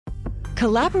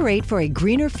Collaborate for a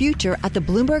greener future at the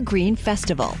Bloomberg Green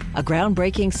Festival, a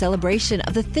groundbreaking celebration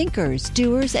of the thinkers,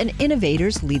 doers, and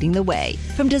innovators leading the way.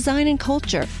 From design and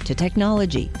culture to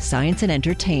technology, science, and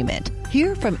entertainment.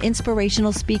 Hear from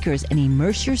inspirational speakers and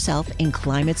immerse yourself in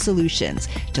climate solutions.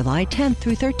 July 10th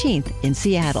through 13th in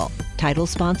Seattle. Title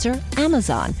sponsor,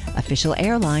 Amazon. Official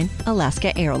airline,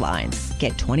 Alaska Airlines.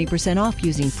 Get 20% off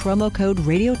using promo code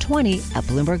radio20 at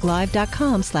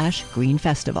BloombergLive.com/Green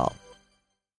Festival.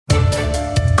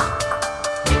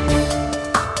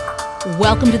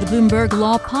 Welcome to the Bloomberg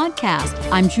Law Podcast.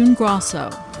 I'm June Grosso.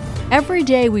 Every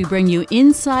day we bring you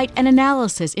insight and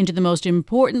analysis into the most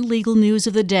important legal news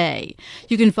of the day.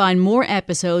 You can find more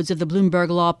episodes of the Bloomberg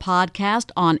Law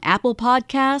Podcast on Apple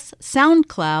Podcasts,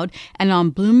 SoundCloud, and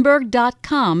on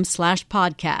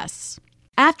Bloomberg.com/podcasts.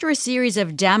 After a series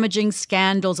of damaging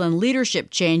scandals and leadership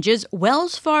changes,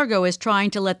 Wells Fargo is trying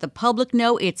to let the public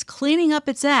know it's cleaning up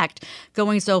its act,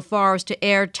 going so far as to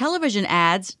air television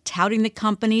ads touting the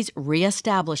company's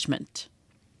reestablishment.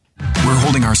 We're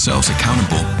holding ourselves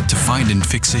accountable to find and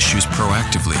fix issues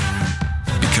proactively,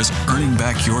 because earning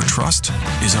back your trust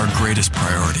is our greatest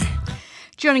priority.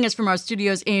 Joining us from our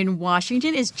studios in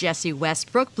Washington is Jesse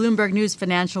Westbrook, Bloomberg News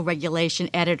financial regulation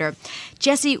editor.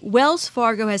 Jesse, Wells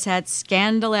Fargo has had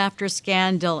scandal after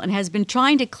scandal and has been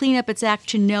trying to clean up its act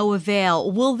to no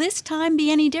avail. Will this time be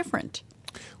any different?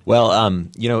 Well, an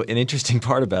interesting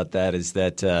part about that is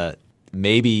that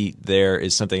maybe there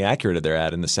is something accurate to their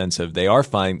ad in the sense of they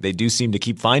do seem to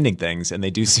keep finding things, and they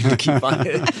do seem to keep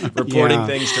reporting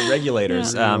things to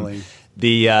regulators. Really.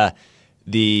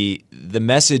 The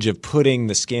message of putting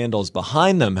the scandals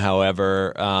behind them,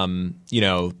 however,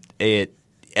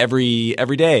 every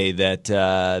day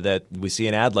that we see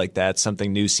an ad like that,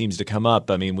 something new seems to come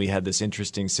up. I mean, we had this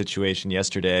interesting situation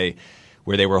yesterday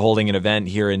where they were holding an event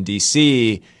here in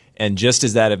D.C., and just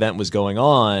as that event was going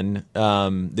on,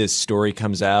 this story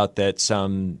comes out that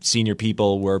some senior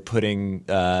people were putting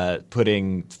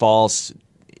false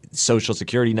Social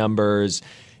Security numbers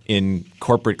in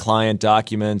corporate client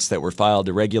documents that were filed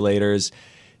to regulators.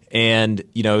 And,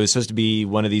 it was supposed to be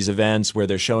one of these events where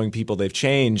they're showing people they've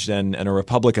changed. And a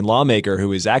Republican lawmaker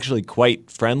who is actually quite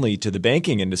friendly to the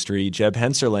banking industry, Jeb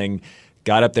Hensarling,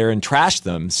 got up there and trashed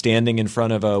them standing in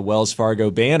front of a Wells Fargo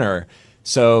banner.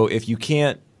 So if you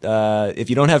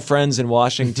don't have friends in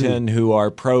Washington who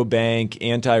are pro-bank,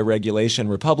 anti-regulation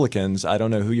Republicans, I don't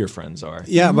know who your friends are.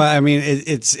 Yeah, but I mean,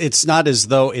 it's not as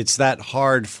though it's that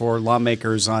hard for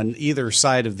lawmakers on either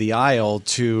side of the aisle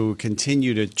to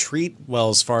continue to treat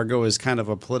Wells Fargo as kind of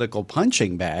a political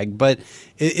punching bag. But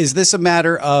is this a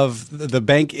matter of the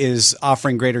bank is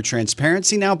offering greater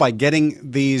transparency now by getting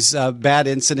these bad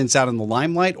incidents out in the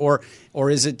limelight, or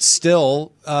is it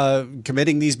still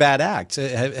committing these bad acts?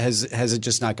 Has it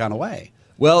just not gone away?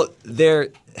 Well,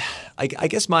 I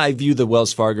guess I view the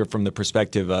Wells Fargo from the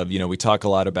perspective of, we talk a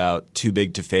lot about too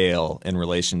big to fail in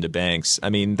relation to banks. I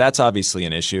mean, that's obviously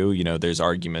an issue. There's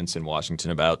arguments in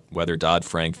Washington about whether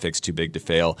Dodd-Frank fixed too big to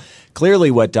fail. Clearly,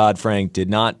 what Dodd-Frank did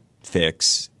not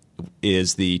fix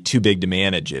is the too big to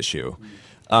manage issue.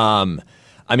 I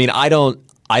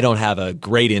don't have a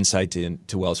great insight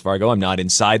to Wells Fargo. I'm not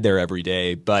inside there every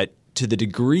day. But to the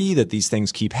degree that these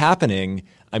things keep happening,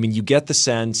 I mean, you get the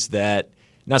sense that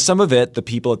now some of it, the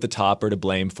people at the top are to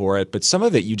blame for it. But some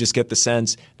of it, you just get the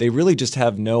sense they really just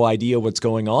have no idea what's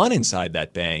going on inside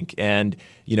that bank. And,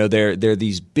 they're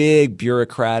these big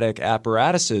bureaucratic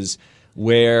apparatuses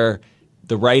where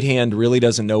the right hand really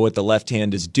doesn't know what the left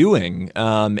hand is doing.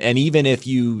 And even if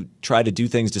you try to do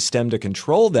things to stem to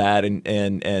control that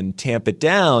and tamp it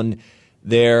down,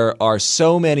 there are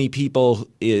so many people.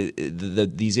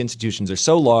 These institutions are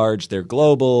so large. They're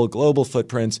global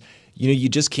footprints. You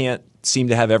just can't seem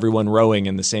to have everyone rowing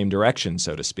in the same direction,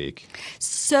 so to speak.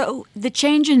 So the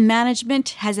change in management,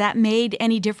 has that made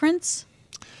any difference?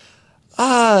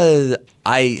 I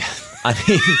don't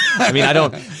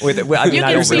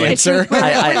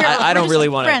really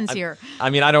want to.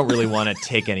 I don't really want to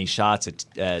take any shots at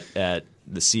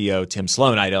the CEO Tim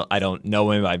Sloan. I don't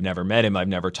know him. I've never met him. I've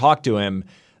never talked to him.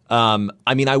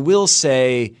 I will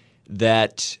say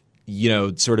that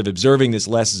sort of observing this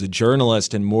less as a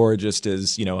journalist and more just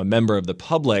as a member of the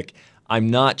public, I'm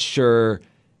not sure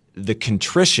the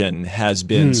contrition has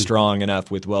been strong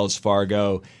enough with Wells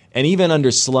Fargo. And even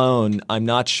under Sloan, I'm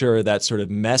not sure that sort of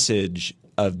message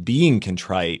of being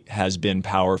contrite has been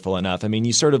powerful enough. I mean,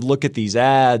 you sort of look at these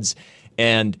ads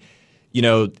and,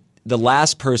 the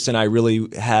last person I really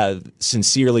have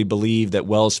sincerely believed that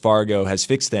Wells Fargo has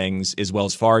fixed things is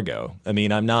Wells Fargo. I mean,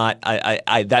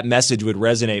 that message would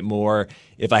resonate more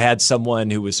if I had someone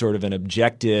who was sort of an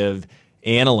objective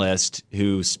analyst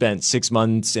who spent 6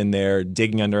 months in there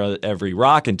digging under every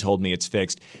rock and told me it's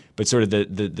fixed. But sort of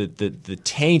the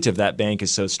taint of that bank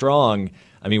is so strong.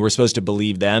 I mean, we're supposed to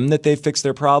believe them that they've fixed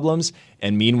their problems.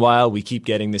 And meanwhile, we keep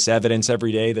getting this evidence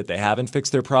every day that they haven't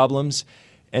fixed their problems.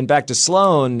 And back to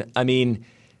Sloan, I mean,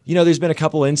 there's been a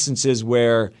couple instances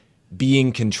where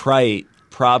being contrite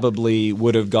probably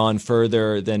would have gone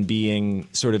further than being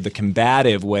sort of the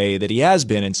combative way that he has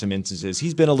been in some instances.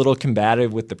 He's been a little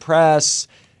combative with the press.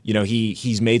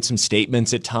 He's made some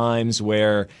statements at times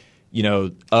where,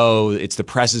 it's the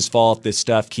press's fault this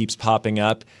stuff keeps popping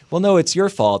up. Well, no, it's your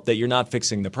fault that you're not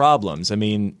fixing the problems. I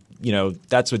mean,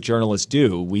 that's what journalists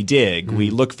do. We dig. Mm-hmm. We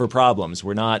look for problems.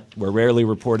 We're rarely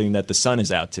reporting that the sun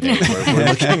is out today.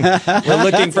 We're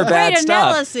looking for bad stuff. Great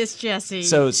analysis, Jesse.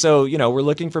 So we're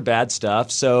looking for bad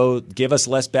stuff. So give us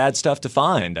less bad stuff to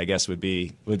find, I guess would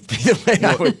be the way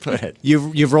I would put it.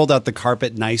 You've rolled out the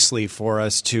carpet nicely for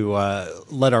us to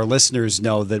let our listeners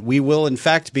know that we will, in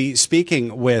fact, be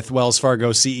speaking with Wells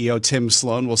Fargo CEO Tim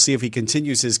Sloan. We'll see if he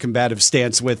continues his combative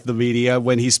stance with the media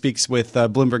when he speaks with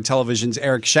Bloomberg Television's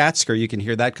Eric Schatzker. You can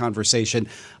hear that conversation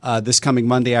this coming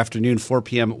Monday afternoon, 4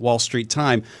 p.m. Wall Street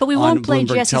time. But we won't play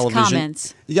Bloomberg Jesse's Television.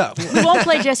 Comments. Yeah. We won't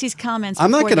play Jesse's comments.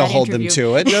 I'm not going to hold them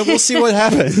to it. We'll see what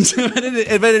happens. But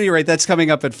at any rate, that's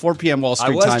coming up at 4 p.m. Wall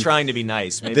Street time. I was trying to be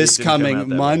nice. Maybe this coming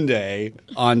Monday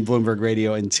on Bloomberg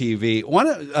Radio and TV. I want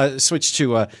to switch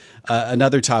to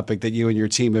another topic that you and your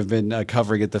team have been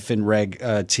covering at the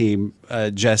FinReg team,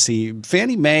 Jesse.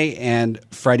 Fannie Mae and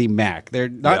Freddie Mac. They're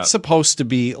not supposed to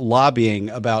be lobbying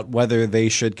about whether they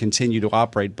should continue to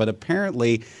operate, but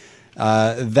apparently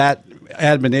that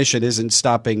admonition isn't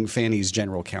stopping Fannie's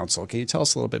general counsel. Can you tell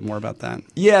us a little bit more about that?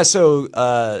 Yeah, so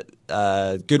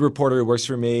good reporter who works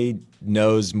for me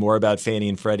knows more about Fannie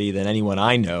and Freddie than anyone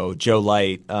I know. Joe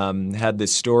Light had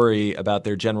this story about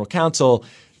their general counsel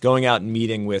going out and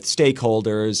meeting with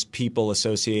stakeholders, people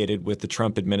associated with the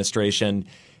Trump administration,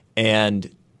 and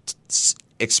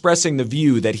expressing the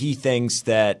view that he thinks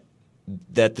that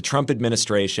the Trump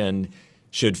administration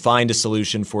should find a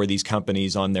solution for these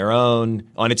companies on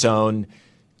its own,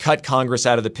 cut Congress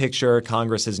out of the picture.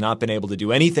 Congress has not been able to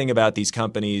do anything about these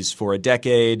companies for a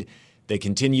decade. They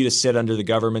continue to sit under the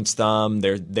government's thumb.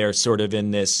 They're sort of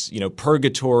in this,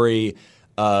 purgatory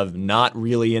of not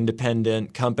really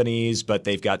independent companies, but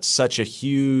they've got such a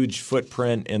huge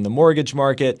footprint in the mortgage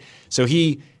market. So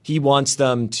he wants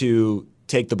them to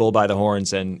take the bull by the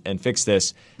horns and fix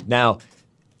this. Now,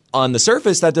 on the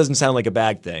surface, that doesn't sound like a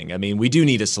bad thing. I mean, we do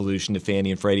need a solution to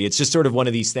Fannie and Freddie. It's just sort of one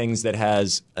of these things that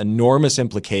has enormous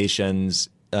implications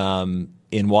in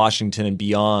Washington and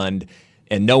beyond,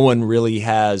 and no one really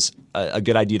has a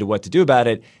good idea to what to do about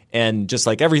it. And just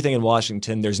like everything in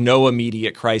Washington, there's no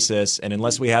immediate crisis. And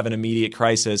unless we have an immediate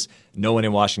crisis, no one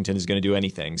in Washington is going to do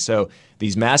anything. So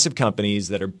these massive companies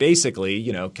that are basically,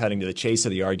 cutting to the chase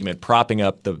of the argument, propping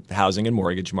up the housing and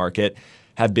mortgage market,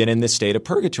 have been in this state of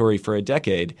purgatory for a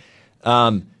decade.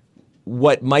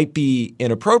 What might be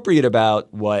inappropriate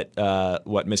about what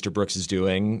Mr. Brooks is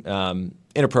doing,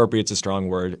 inappropriate's a strong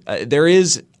word, there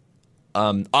is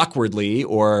awkwardly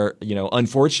or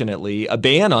unfortunately a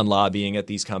ban on lobbying at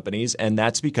these companies, and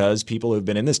that's because people who've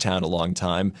been in this town a long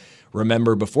time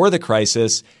remember before the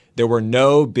crisis there were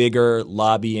no bigger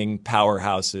lobbying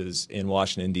powerhouses in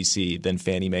Washington, D.C. than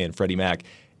Fannie Mae and Freddie Mac.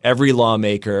 Every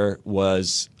lawmaker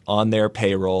was on their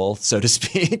payroll, so to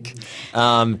speak,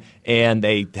 and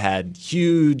they had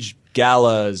huge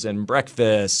galas and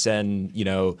breakfasts and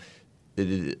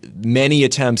many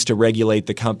attempts to regulate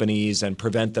the companies and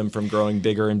prevent them from growing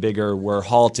bigger and bigger were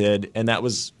halted. And that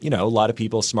was, a lot of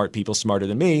people smarter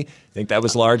than me, think that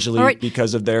was largely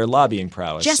because of their lobbying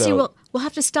prowess. Jesse, we'll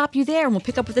have to stop you there, and we'll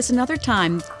pick up with this another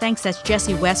time. Thanks. That's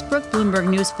Jesse Westbrook, Bloomberg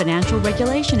News Financial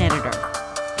Regulation Editor.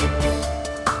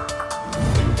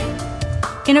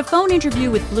 In a phone interview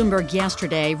with Bloomberg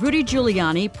yesterday, Rudy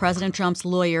Giuliani, President Trump's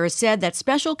lawyer, said that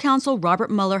special counsel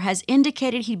Robert Mueller has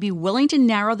indicated he'd be willing to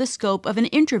narrow the scope of an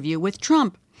interview with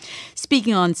Trump.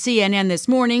 Speaking on CNN this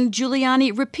morning,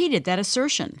 Giuliani repeated that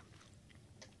assertion.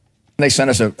 They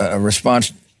sent us a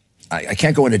response. I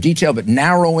can't go into detail, but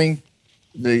narrowing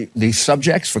the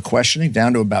subjects for questioning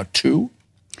down to about 2.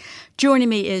 Joining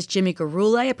me is Jimmy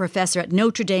Gurule, a professor at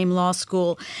Notre Dame Law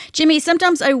School. Jimmy,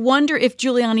 sometimes I wonder if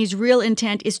Giuliani's real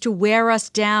intent is to wear us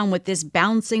down with this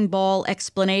bouncing ball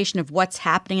explanation of what's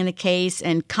happening in the case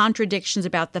and contradictions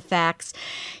about the facts.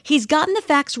 He's gotten the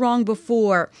facts wrong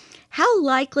before. How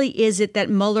likely is it that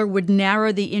Mueller would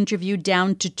narrow the interview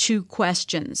down to 2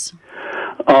 questions?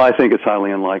 Oh, I think it's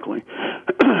highly unlikely.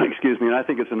 And I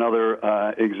think it's another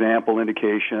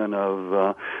indication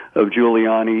of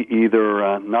Giuliani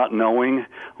either not knowing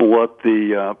what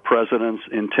the president's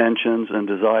intentions and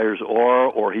desires are,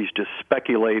 or he's just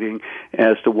speculating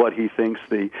as to what he thinks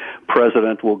the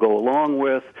president will go along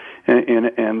with.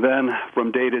 And then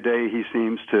from day to day, he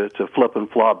seems to flip and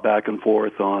flop back and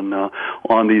forth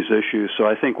on these issues. So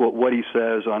I think what he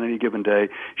says on any given day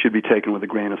should be taken with a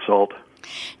grain of salt.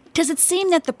 Does it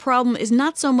seem that the problem is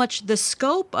not so much the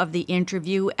scope of the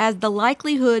interview as the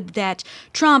likelihood that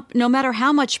Trump, no matter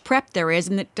how much prep there is,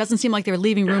 and it doesn't seem like they're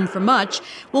leaving room for much,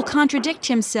 will contradict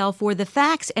himself or the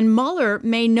facts, and Mueller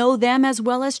may know them as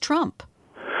well as Trump?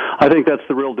 I think that's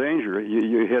the real danger.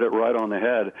 You hit it right on the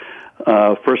head.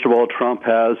 First of all, Trump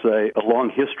has a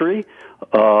long history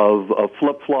of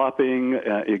flip-flopping,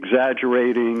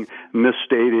 exaggerating,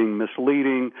 misstating,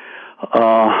 misleading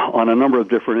on a number of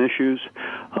different issues.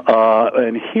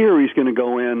 And here he's going to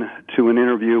go in to an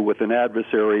interview with an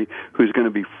adversary who's going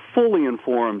to be fully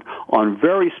informed on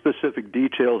very specific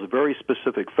details, very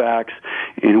specific facts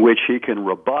in which he can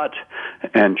rebut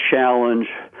and challenge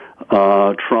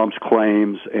Trump's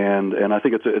claims, and I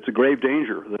think it's a grave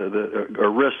danger, a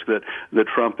risk that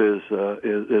Trump is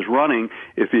running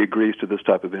if he agrees to this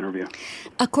type of interview.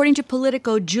 According to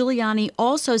Politico, Giuliani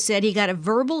also said he got a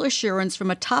verbal assurance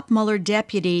from a top Mueller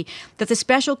deputy that the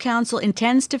special counsel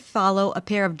intends to follow a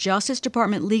pair of Justice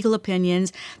Department legal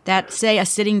opinions that say a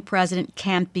sitting president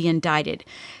can't be indicted.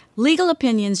 Legal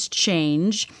opinions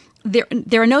change.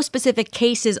 There are no specific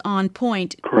cases on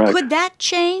point. Correct. Could that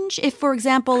change if, for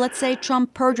example, let's say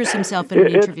Trump perjures himself in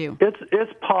an interview?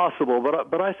 It's possible,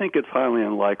 but I think it's highly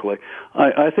unlikely.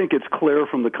 I think it's clear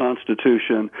from the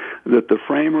Constitution that the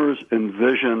framers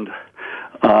envisioned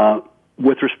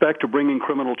with respect to bringing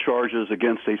criminal charges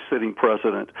against a sitting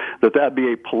president, that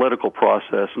be a political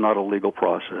process, not a legal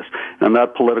process. And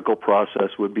that political process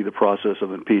would be the process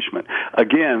of impeachment.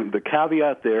 Again, the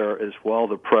caveat there is while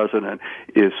the president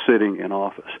is sitting in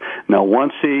office. Now,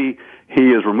 once he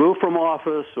is removed from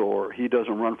office, or he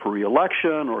doesn't run for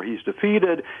re-election, or he's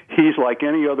defeated, he's like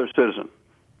any other citizen.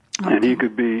 Okay. And he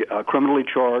could be criminally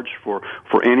charged for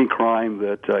any crime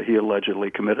that he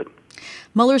allegedly committed.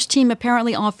 Mueller's team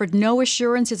apparently offered no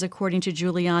assurances, according to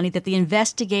Giuliani, that the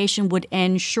investigation would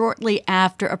end shortly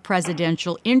after a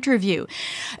presidential interview,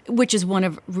 which is one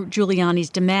of Giuliani's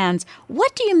demands.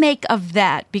 What do you make of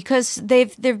that? Because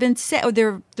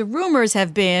the rumors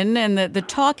have been, and the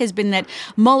talk has been, that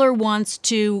Mueller wants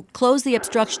to close the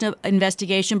obstruction of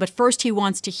investigation, but first he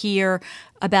wants to hear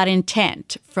about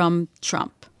intent from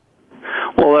Trump.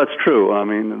 Well, that's true. I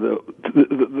mean,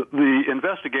 the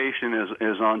investigation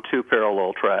is on two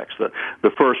parallel tracks.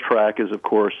 The first track is, of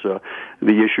course,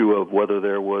 the issue of whether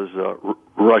there was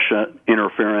Russia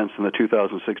interference in the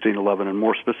 2016 election, and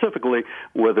more specifically,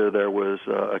 whether there was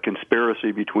a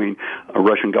conspiracy between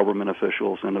Russian government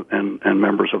officials and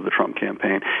members of the Trump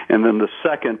campaign. And then the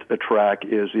second track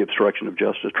is the obstruction of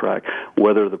justice track,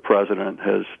 whether the president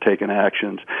has taken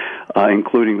actions,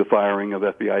 including the firing of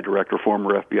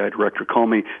former FBI Director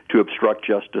Comey, to obstruct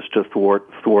justice, to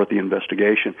thwart the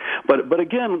investigation. But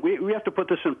again, we have to put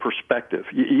this in perspective.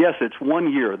 Yes, it's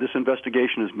 1 year. This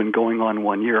investigation has been going on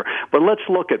 1 year. But let's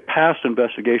look at past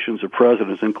investigations of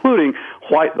presidents, including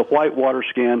the Whitewater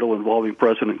scandal involving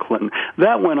President Clinton.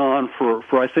 That went on for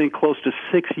I think, close to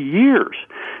 6 years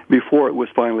before it was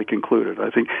finally concluded. I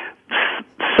think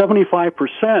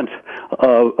 75%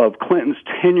 of Clinton's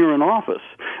tenure in office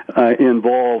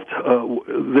involved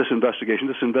this investigation.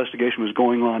 This investigation was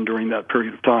going on during that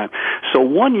period of time. So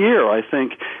 1 year, I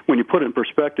think, when you put it in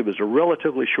perspective, is a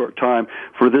relatively short time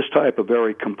for this type of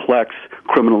very complex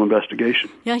criminal investigation.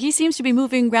 Yeah, he seems to be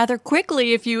moving rather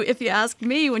quickly, if you ask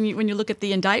me, when you look at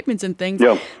the indictments and things.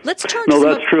 Yeah. Let's turn No,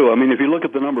 that's true. I mean, if you look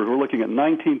at the numbers, we're looking at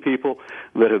 19 people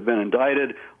that have been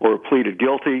indicted or pleaded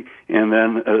guilty, and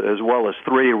then as well as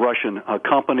 3 Russian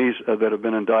companies that have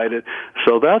been indicted.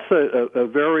 So that's a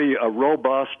very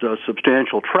robust,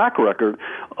 substantial track record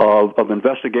of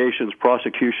investigations,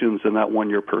 prosecutions in that 1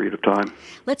 year period of time.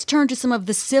 Let's turn to some of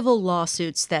the civil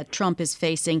lawsuits that Trump is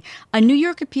facing. A New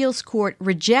York appeals court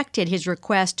rejected his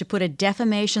request to put a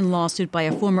defamation lawsuit by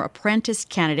a former apprentice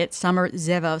candidate, Summer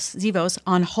Zivos,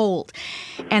 on hold.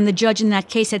 And the judge in that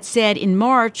case had said in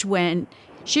March, when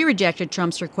she rejected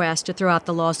Trump's request to throw out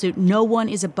the lawsuit, no one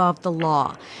is above the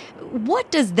law. What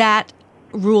does that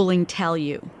ruling tell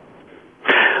you?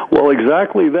 Well,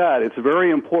 exactly that. It's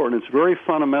very important. It's very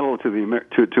fundamental to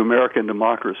American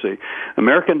democracy.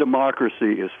 American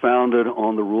democracy is founded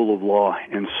on the rule of law,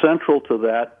 and central to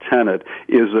that tenet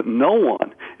is that no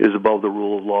one is above the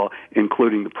rule of law,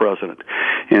 including the president.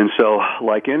 And so,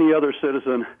 like any other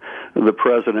citizen, the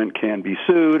president can be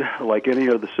sued. Like any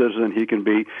other citizen, he can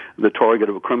be the target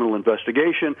of a criminal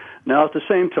investigation. Now, at the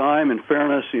same time, in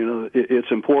fairness,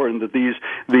 it's important that these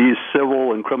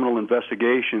civil and criminal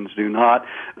investigations do not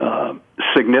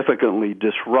significantly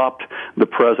disrupt the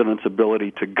president's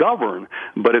ability to govern.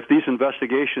 But if these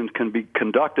investigations can be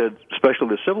conducted, especially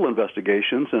the civil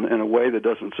investigations, in a way that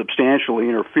doesn't substantially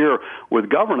interfere with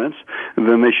governance,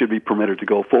 then they should be permitted to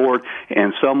go forward.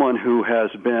 And someone who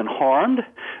has been harmed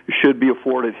should be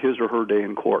afforded his or her day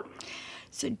in court.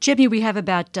 So, Jimmy, we have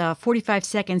about 45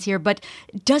 seconds here, but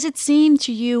does it seem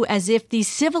to you as if these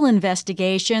civil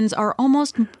investigations are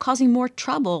almost causing more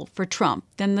trouble for Trump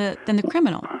than the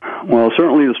criminal? Well,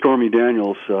 certainly the Stormy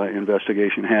Daniels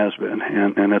investigation has been,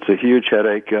 and it's a huge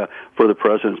headache for the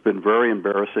president. It's been very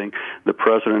embarrassing. The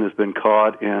president has been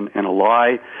caught in a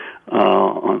lie.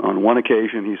 On one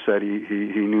occasion, he said he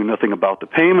knew nothing about the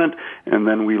payment, and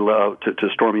then to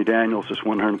Stormy Daniels this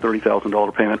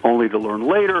 $130,000 payment, only to learn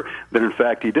later that in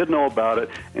fact he did know about it,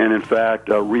 and in fact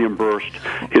reimbursed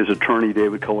his attorney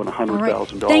David Cohen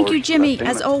 $100,000. Thank you, Jimmy.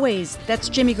 As always, that's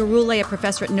Jimmy Gurulé, a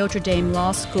professor at Notre Dame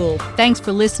Law School. Thanks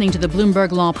for listening to the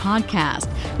Bloomberg Law Podcast.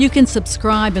 You can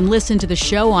subscribe and listen to the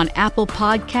show on Apple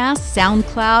Podcasts,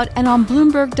 SoundCloud, and on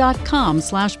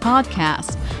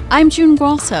Bloomberg.com/podcast. I'm June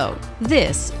Grosso.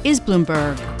 This is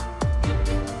Bloomberg.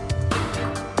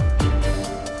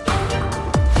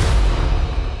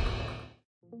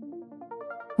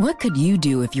 What could you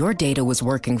do if your data was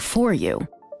working for you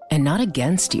and not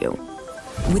against you?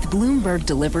 With Bloomberg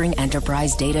delivering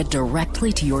enterprise data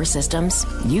directly to your systems,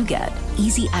 you get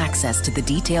easy access to the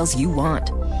details you want,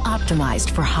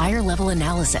 optimized for higher-level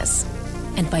analysis,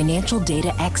 and financial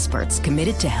data experts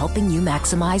committed to helping you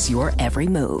maximize your every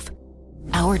move.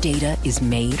 Our data is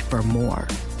made for more,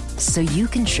 so you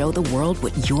can show the world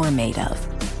what you're made of.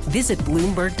 Visit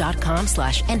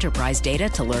Bloomberg.com/enterprise data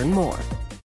to learn more.